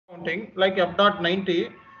accounting like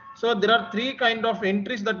F.90. So there are three kind of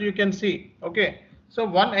entries that you can see. Okay. So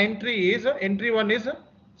one entry is entry one is,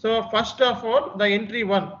 so first of all the entry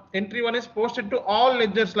one is posted to all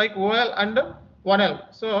ledgers like OL and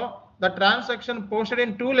 1L. So the transaction posted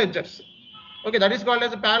in two ledgers. Okay, that is called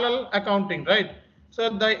as a parallel accounting, right? So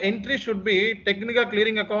the entry should be technical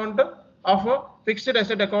clearing account of a fixed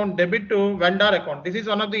asset account debit to vendor account. This is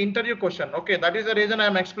one of the interview question. Okay, that is the reason I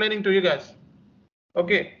am explaining to you guys.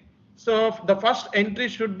 Okay, so the first entry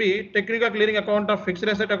should be technical clearing account of fixed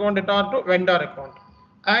asset account to vendor account.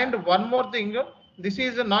 And one more thing, this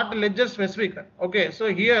is not ledger specific. Okay,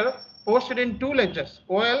 so here posted in two ledgers,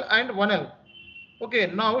 OL and 1L.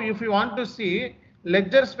 Okay, now if you want to see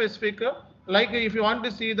ledger specific, like if you want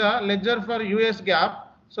to see the ledger for US GAAP,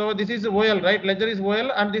 so this is OL, right? Ledger is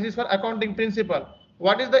OL and this is for accounting principle.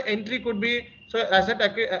 What is the entry could be? So asset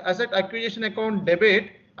acquisition account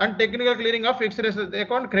debit and technical clearing of fixed asset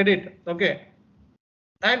account credit. Okay,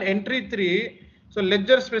 and entry 3, so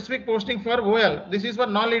ledger specific posting for OL. This is for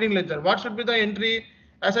non-leading ledger. What should be the entry?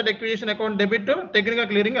 Asset acquisition account debit to technical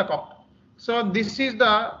clearing account. So this is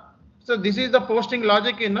the posting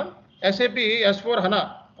logic in SAP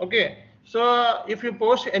S4HANA. Okay, so if you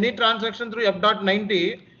post any transaction through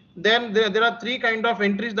F.90, then there are three kind of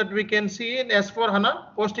entries that we can see in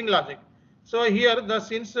S4HANA posting logic. So here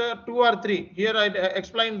since 2 or 3, here I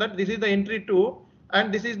explained that this is the entry 2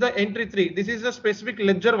 and this is the entry 3. This is the specific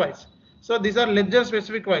ledger wise. So these are ledger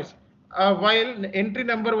specific wise, while entry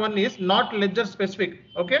number 1 is not ledger specific.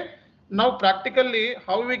 Okay, now practically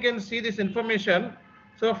how we can see this information?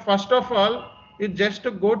 So first of all, you just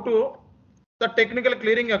go to the technical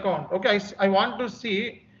clearing account. Okay, I want to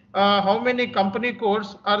see how many company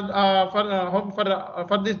codes are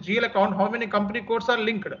for this GL account. How many company codes are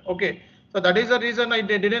linked? Okay, so that is the reason I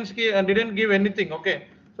didn't give anything. Okay,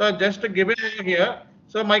 so just give it over here.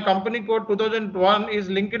 So my company code 2001 is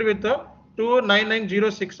linked with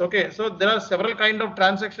 29906. Okay, so there are several kind of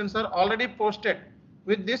transactions are already posted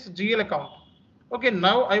with this GL account. Okay,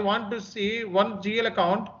 now I want to see one GL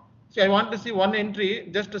account. See, I want to see one entry.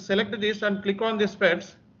 Just select this and click on this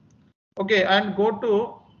pets. Okay, and go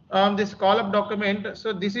to this column document.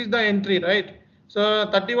 So this is the entry, right? So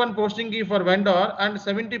 31 posting key for vendor and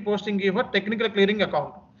 70 posting key for technical clearing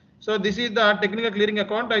account. So this is the technical clearing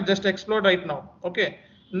account I just explored right now. Okay,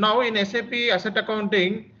 now in SAP asset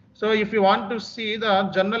accounting, so if you want to see the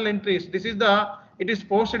journal entries, it is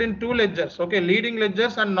posted in two ledgers. Okay, leading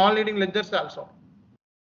ledgers and non-leading ledgers also.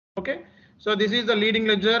 Okay, so this is the leading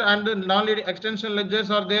ledger and the non-leading extension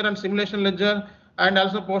ledgers are there and simulation ledger and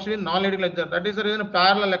also posted in non-leading ledger. That is the reason of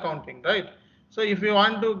parallel accounting, right? So if you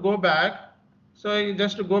want to go back, so you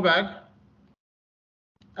just go back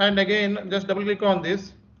and again just double click on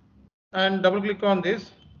this and double click on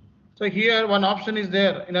this. So here one option is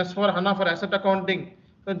there in S4HANA for asset accounting.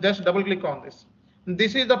 So just double click on this.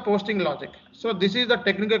 This is the posting logic. So this is the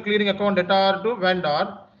technical clearing account data to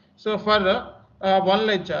vendor. So for one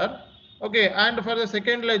ledger. Okay, and for the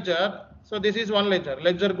second ledger, so this is one ledger.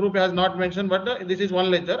 Ledger group has not mentioned, but this is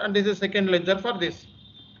one ledger and this is second ledger for this.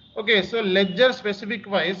 Okay, so ledger specific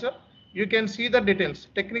wise, you can see the details.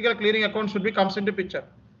 Technical clearing account should be comes into picture.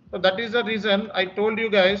 So that is the reason I told you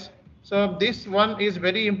guys. So this one is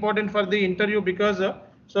very important for the interview because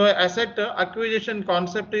so asset acquisition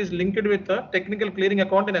concept is linked with the technical clearing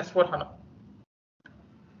account in S4HANA.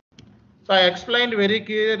 So I explained very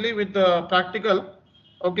clearly with the practical.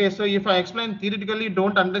 Okay, so if I explain theoretically,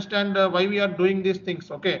 don't understand why we are doing these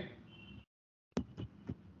things. Okay.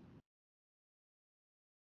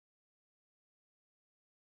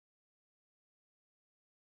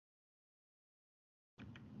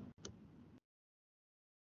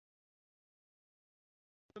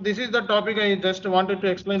 This is the topic I just wanted to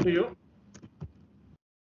explain to you.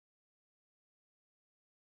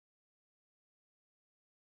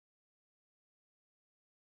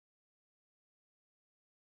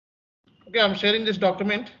 Okay, I'm sharing this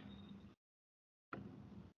document.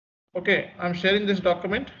 Okay, I'm sharing this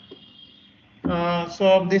document.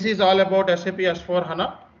 So this is all about SAP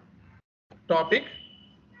S4HANA topic.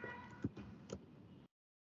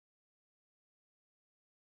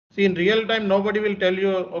 See, in real time, nobody will tell you,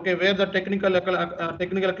 okay, where the technical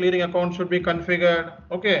clearing account should be configured,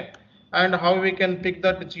 okay, and how we can pick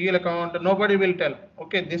that GL account. Nobody will tell.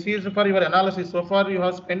 Okay, this is for your analysis. So far, you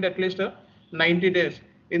have spent at least 90 days.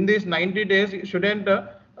 In these 90 days, you shouldn't,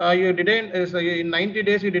 in 90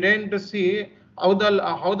 days, you didn't see how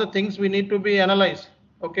the things we need to be analyzed.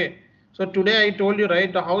 Okay, so today I told you,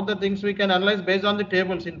 right, how the things we can analyze based on the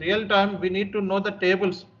tables. In real time, we need to know the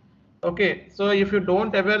tables. Okay, so if you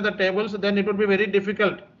don't aware the tables, then it would be very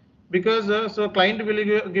difficult. because so client will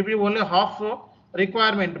give you only half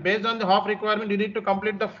requirement. Based on the half requirement, you need to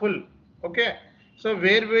complete the full. Okay. So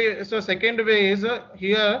second way is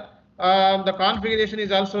here the configuration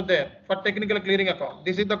is also there for technical clearing account.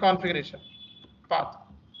 This is the configuration path.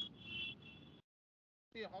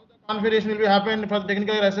 See how the configuration will be happen for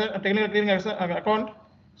technical clearing account.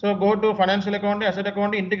 So go to financial account, asset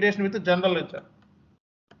account, integration with the general ledger.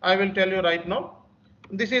 I will tell you right now.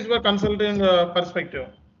 This is your consulting perspective.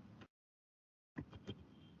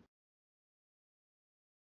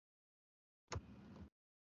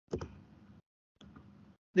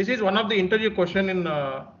 This is one of the interview question in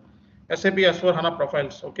SAP S4HANA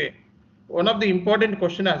profiles. Okay, one of the important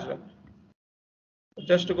question as well.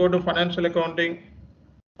 Just go to financial accounting.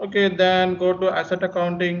 Okay, then go to asset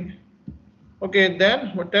accounting. Okay,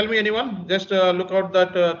 then tell me anyone. Just look out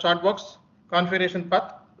that chart box configuration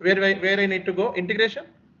path. Where I need to go? Integration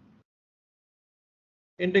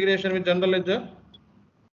with general ledger.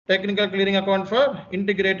 Technical clearing account for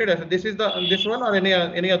integrated asset. This is this one or any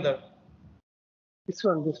other? This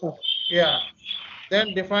one. Yeah.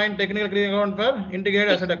 Then define technical clearing account for integrated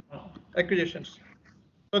asset account acquisitions.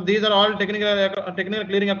 So these are all technical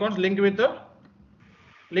clearing accounts linked with the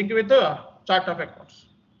chart of accounts.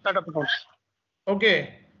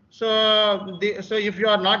 Okay. So if you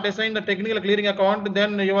are not designing the technical clearing account,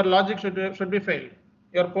 then your logic should be failed.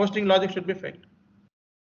 Your posting logic should be failed.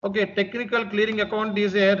 Okay. Technical clearing account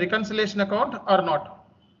is a reconciliation account or not?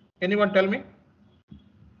 Anyone tell me?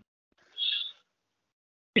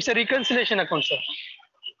 It's a reconciliation account, sir.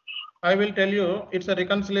 I will tell you it's a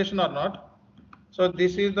reconciliation or not. So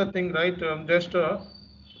this is the thing, right? So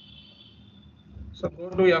go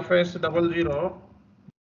to FS00.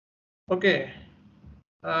 Okay.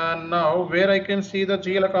 And now where I can see the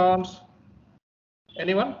GL accounts?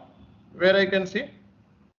 Anyone? Where I can see?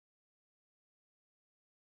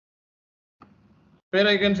 Where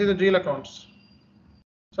I can see the GL accounts?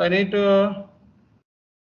 So I need to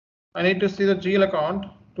see the GL account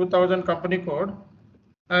 2000 company code.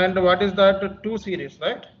 And what is that? 2 series,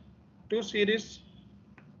 right? 2 series.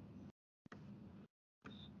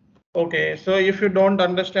 Okay, so if you don't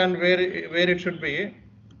understand where it should be,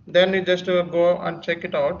 then you just go and check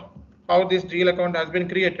it out how this GL account has been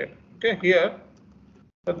created. Okay, here,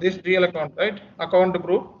 so this GL account, right? Account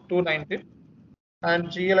group 290 and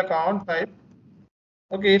GL account type.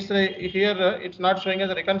 Okay, it's here it's not showing as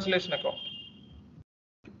a reconciliation account.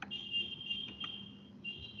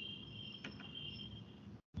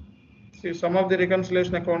 See, some of the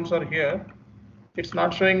reconciliation accounts are here. It's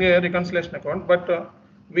not showing a reconciliation account, but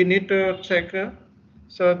we need to check.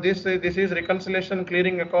 So this is reconciliation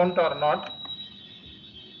clearing account or not.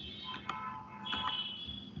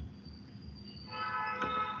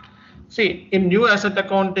 See, in new asset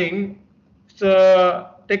accounting, so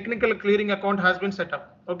technical clearing account has been set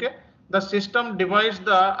up. Okay, the system divides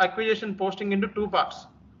the acquisition posting into 2 parts.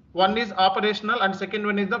 One is operational and second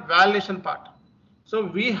one is the valuation part. So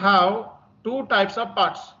we have 2 types of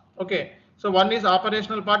parts. Okay, so one is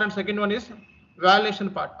operational part and second one is valuation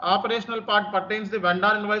part. Operational part pertains the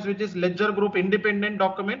vendor invoice, which is ledger group independent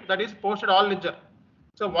document that is posted all ledger.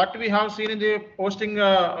 So what we have seen in the posting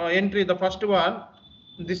entry, the first one,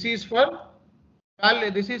 this is for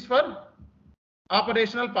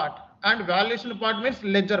operational part, and valuation part means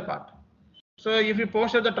ledger part. So if you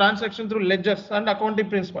posted the transaction through ledgers and accounting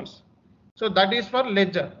principles, so that is for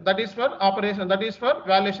ledger, that is for operation, that is for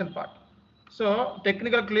valuation part. So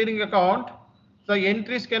technical clearing account, the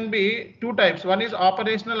entries can be 2 types. One is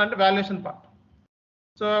operational and valuation part.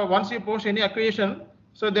 So once you post any acquisition,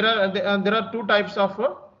 so there are 2 types of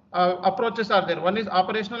approaches are there. One is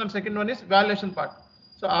operational and second one is valuation part.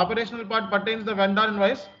 So operational part pertains the vendor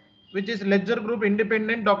invoice, which is ledger group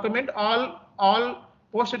independent document, all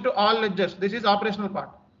posted to all ledgers. This is operational part.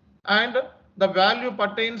 And the value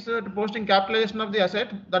pertains to posting capitalization of the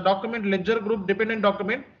asset, the document ledger group dependent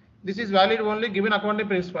document. This is valid only given accounting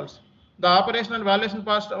principles. The operational and valuation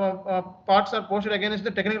parts are posted against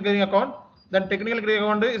the technical clearing account. Then technical clearing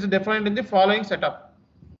account is defined in the following setup.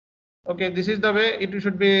 Okay, this is the way it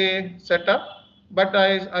should be set up, but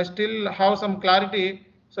I still have some clarity.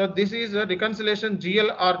 So this is a reconciliation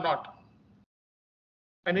GL or not?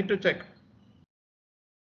 I need to check.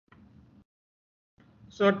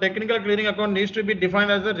 So technical clearing account needs to be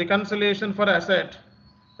defined as a reconciliation for asset.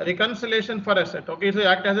 Reconciliation for asset. Okay, so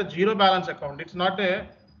act as a zero balance account. It's not a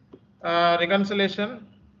reconciliation.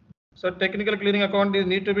 So technical clearing account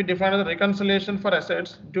need to be defined as a reconciliation for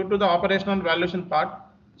assets due to the operational and valuation part.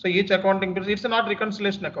 So each accounting, it's not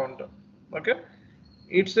reconciliation account. Okay,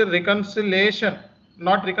 it's a reconciliation,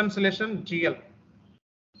 not reconciliation GL.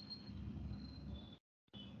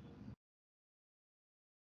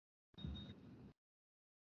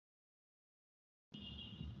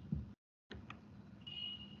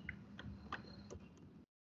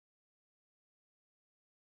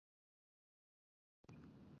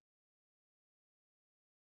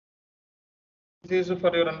 This is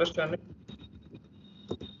for your understanding.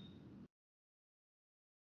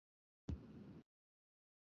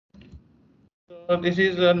 So this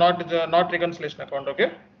is not reconciliation account.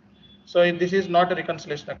 Okay. So this is not a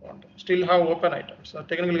reconciliation account. Still have open items. So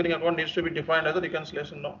technical clearing account needs to be defined as a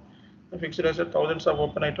reconciliation. No, the fixed asset, thousands of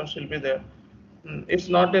open items will be there. It's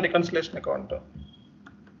not a reconciliation account.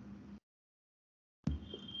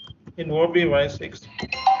 In OBY6,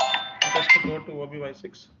 just go to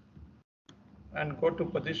OBY6 and go to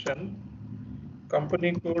position,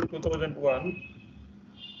 company code 2001.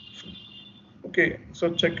 Okay, so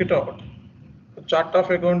check it out. The chart of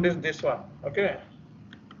account is this one. Okay,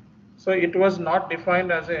 so it was not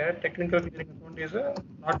defined as a technical clearing account, is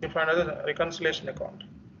not defined as a reconciliation account.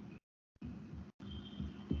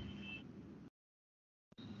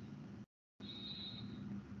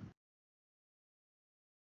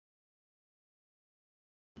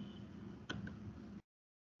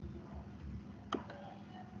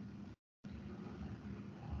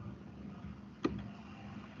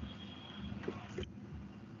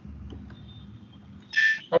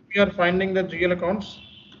 How we are finding the GL accounts?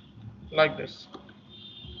 Like this.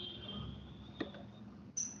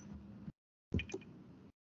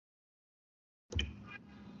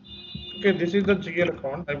 Okay, this is the GL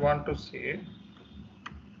account I want to see.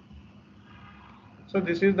 So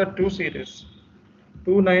this is the 2 series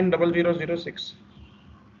 290006.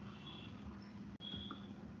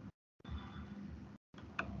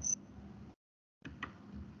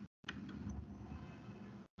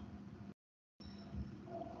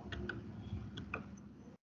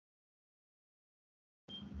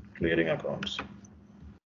 Clearing accounts.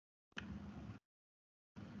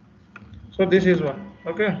 So this is one.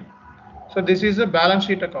 Okay. So this is a balance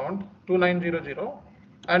sheet account 2900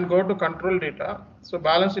 and go to control data. So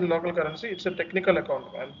balance in local currency, it's a technical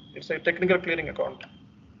account, man. It's a technical clearing account.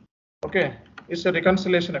 Okay. It's a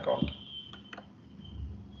reconciliation account.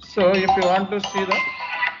 So if you want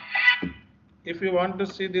to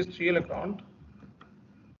see this GL account,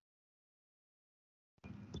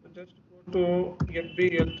 so just go to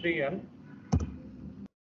FBL3N.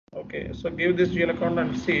 Okay, so give this GL account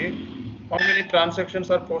and see how many transactions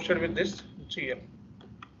are posted with this GL.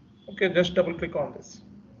 Okay, just double click on this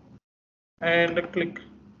and click.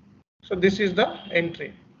 So this is the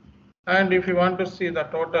entry. And if you want to see the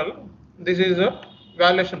total, this is a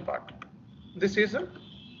valuation part. This is a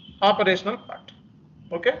operational part.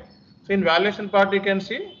 Okay, so in valuation part you can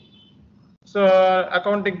see, so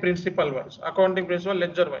accounting principle wise,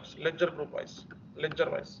 ledger wise, ledger group wise, ledger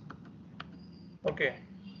wise. Okay,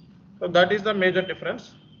 so that is the major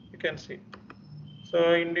difference you can see.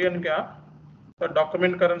 So Indian GAAP, the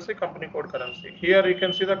document currency, company code currency. Here you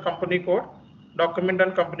can see the company code, document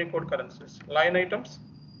and company code currencies. Line items,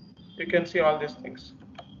 you can see all these things.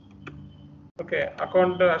 Okay,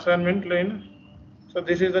 account assignment line. So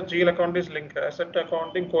this is the GL account is linked, asset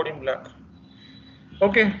accounting code in black.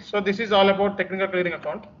 Okay, so this is all about technical clearing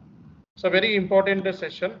account. So very important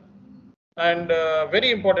session and very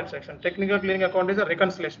important section. Technical clearing account is a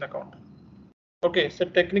reconciliation account. Okay, so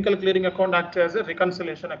technical clearing account acts as a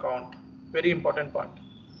reconciliation account. Very important point.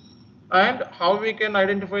 And how we can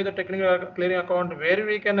identify the technical clearing account, where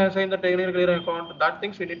we can assign the technical clearing account, that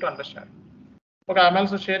things we need to understand. Okay, I'm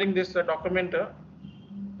also sharing this document.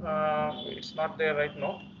 It's not there right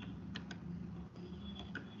now.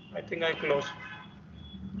 I think I close.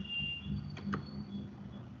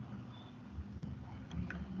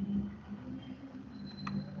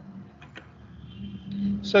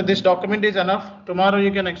 So this document is enough. Tomorrow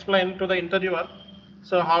you can explain to the interviewer.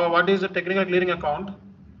 So what is the technical clearing account?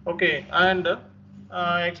 Okay, and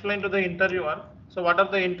explain to the interviewer. So what are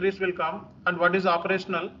the entries will come and what is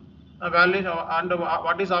operational value and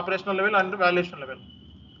what is operational level and valuation level.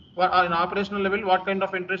 In operational level, what kind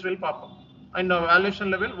of entries will pop up, and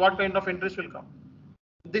valuation level, what kind of entries will come.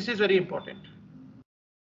 This is very important.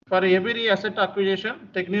 For every asset acquisition,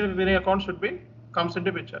 technical clearing account should be comes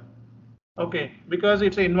into picture. Okay, because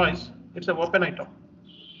it's an invoice, it's an open item.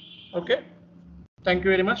 Okay, thank you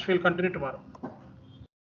very much. We'll continue tomorrow.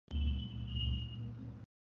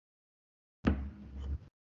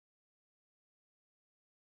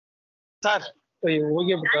 Sir,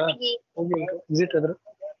 visit other.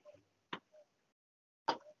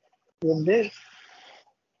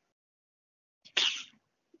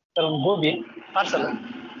 Gobi, parcel.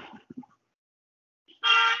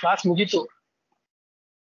 Class ಮುಗೀತು.